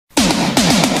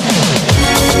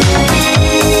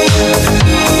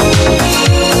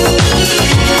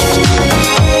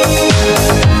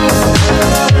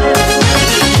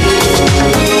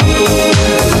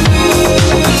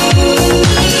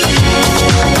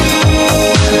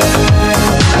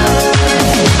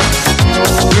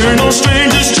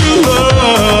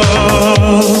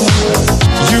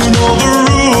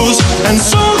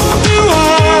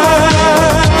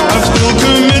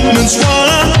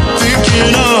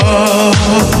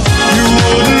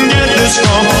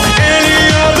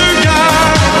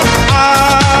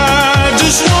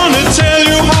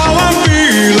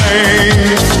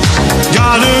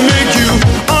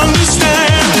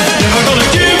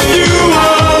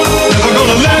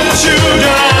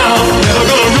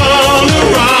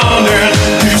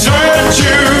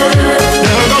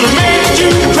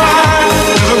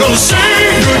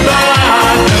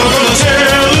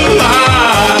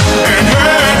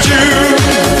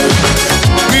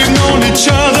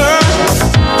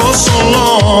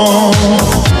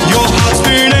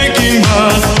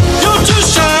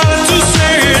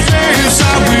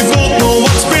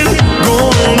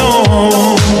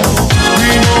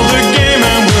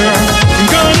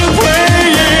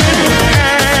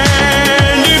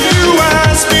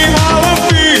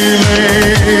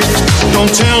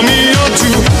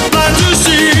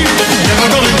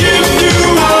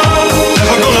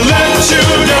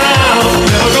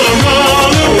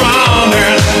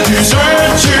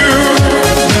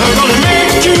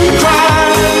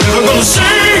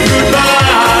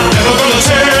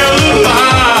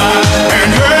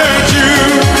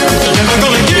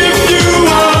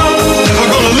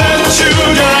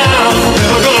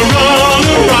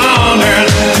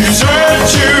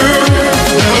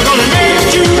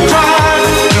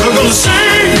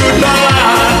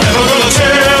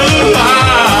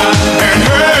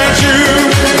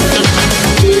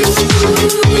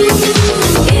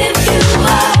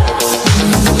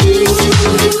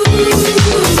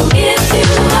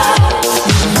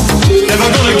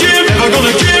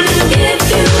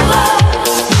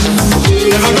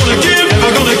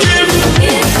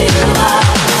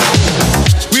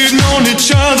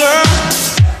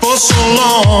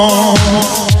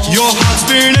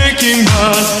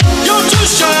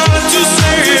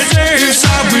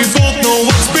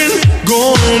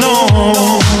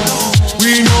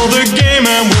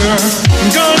and we're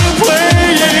gonna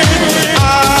play it.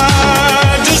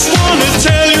 I just wanna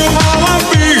tell you how I'm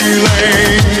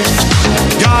feeling.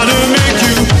 Gotta make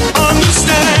you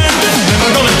understand. Never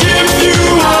gonna give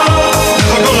you up,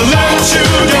 never gonna let you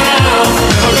down,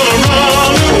 never gonna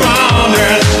run around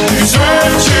and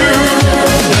desert you.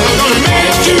 Never gonna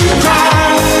make you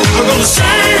cry, never gonna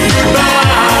say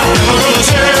goodbye, never gonna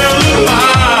tell a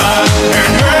lie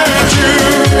and hurt you.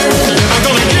 Never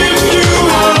gonna give you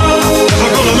up,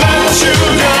 never gonna let you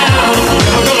down,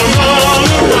 never gonna run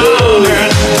around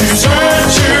and desert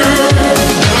you.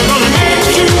 Never gonna make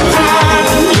you cry,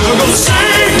 never gonna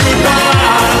say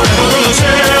goodbye, never gonna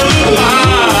tell a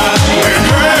lie and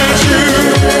hurt you.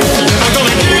 Never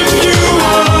gonna give you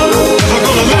up, never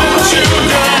gonna let you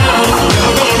down,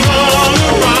 never gonna run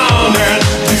around and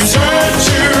desert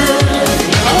you.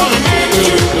 Never gonna make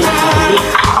you cry,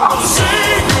 never gonna say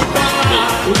goodbye.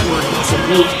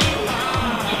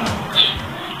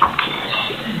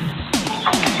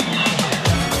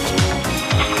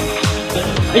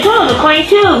 It's all the coin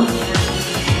too.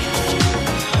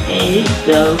 And it's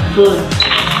so good.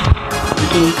 You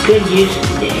can good use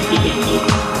the video.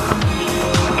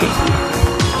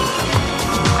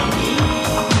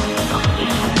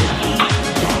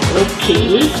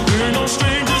 Okay.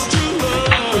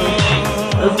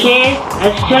 Okay.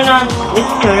 Let's turn on the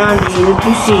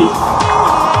electricity.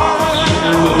 Turn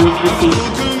on the electricity.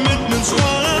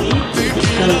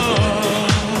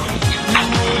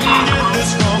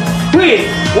 Wait,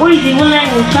 what is Evelyn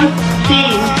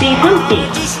saying something?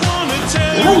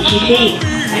 What did she say?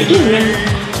 I don't remember.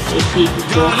 Let's see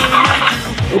before.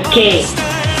 Okay.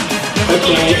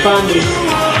 Okay, I found it.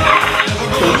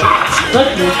 So,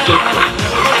 let's check it.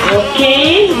 Okay,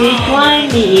 which one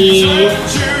is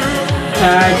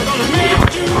card?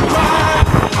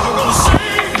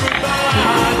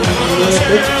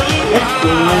 That's the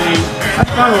one.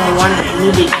 That's not the one I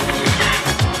needed.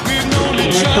 Okay,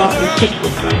 let's check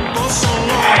this one.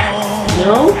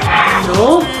 No.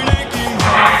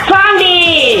 Found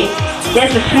it!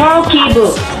 There's a small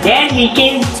cable. Then we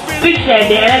can fix the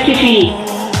electricity.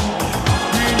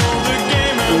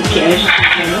 Okay, let's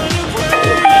turn it.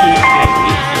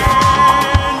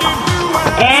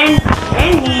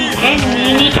 And we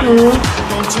need to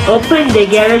open the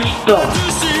garage door.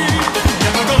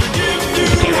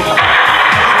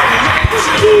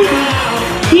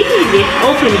 See, it's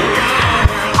opening.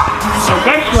 So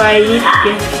that's why we need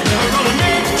to.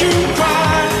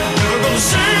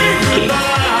 Okay.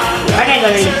 What am I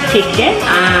gonna pick then?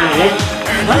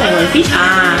 What am I gonna pick?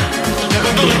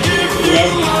 Okay.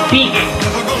 Let's pick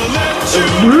a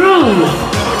broom.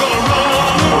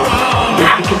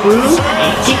 Let's pick a broom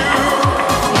and pick.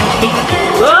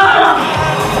 Whoa!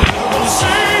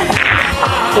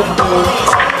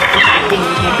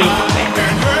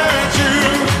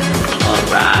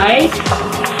 Alright.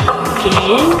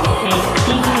 Okay.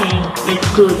 Let's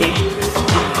go there.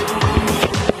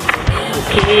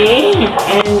 Okay,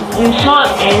 and install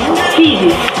and see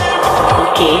this.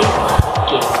 Okay.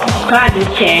 Grab the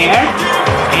chair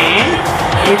and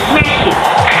smash it.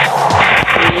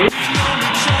 Okay.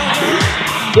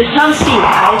 There's something.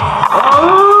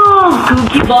 Oh,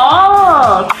 cookie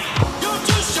box.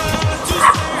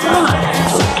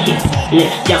 Okay,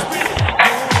 let's jump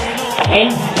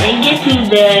and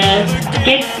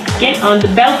get on the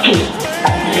balcony.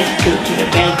 Let's go to the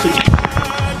balcony.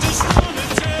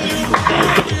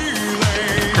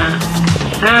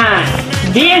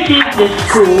 This is the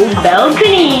school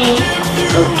balcony.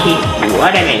 Okay,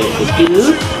 what am I going to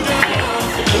do?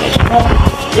 Okay,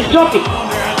 let's drop it.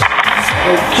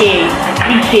 Okay,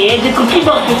 it said the cookie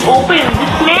box is open.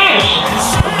 Just smash.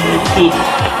 Okay, let's see.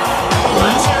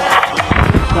 What?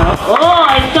 Oh,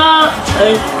 I saw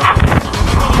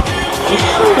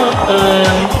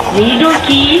needle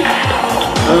key.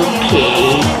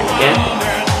 Okay, yes.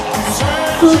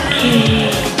 Okay.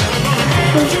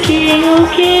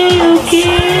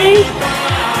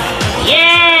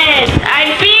 Yes, I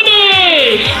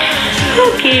finished.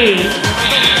 Okay.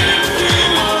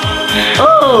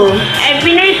 Oh, I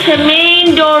finished the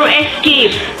main door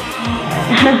escape.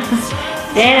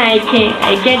 Then I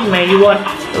get my reward.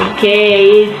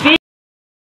 Okay, it's finished.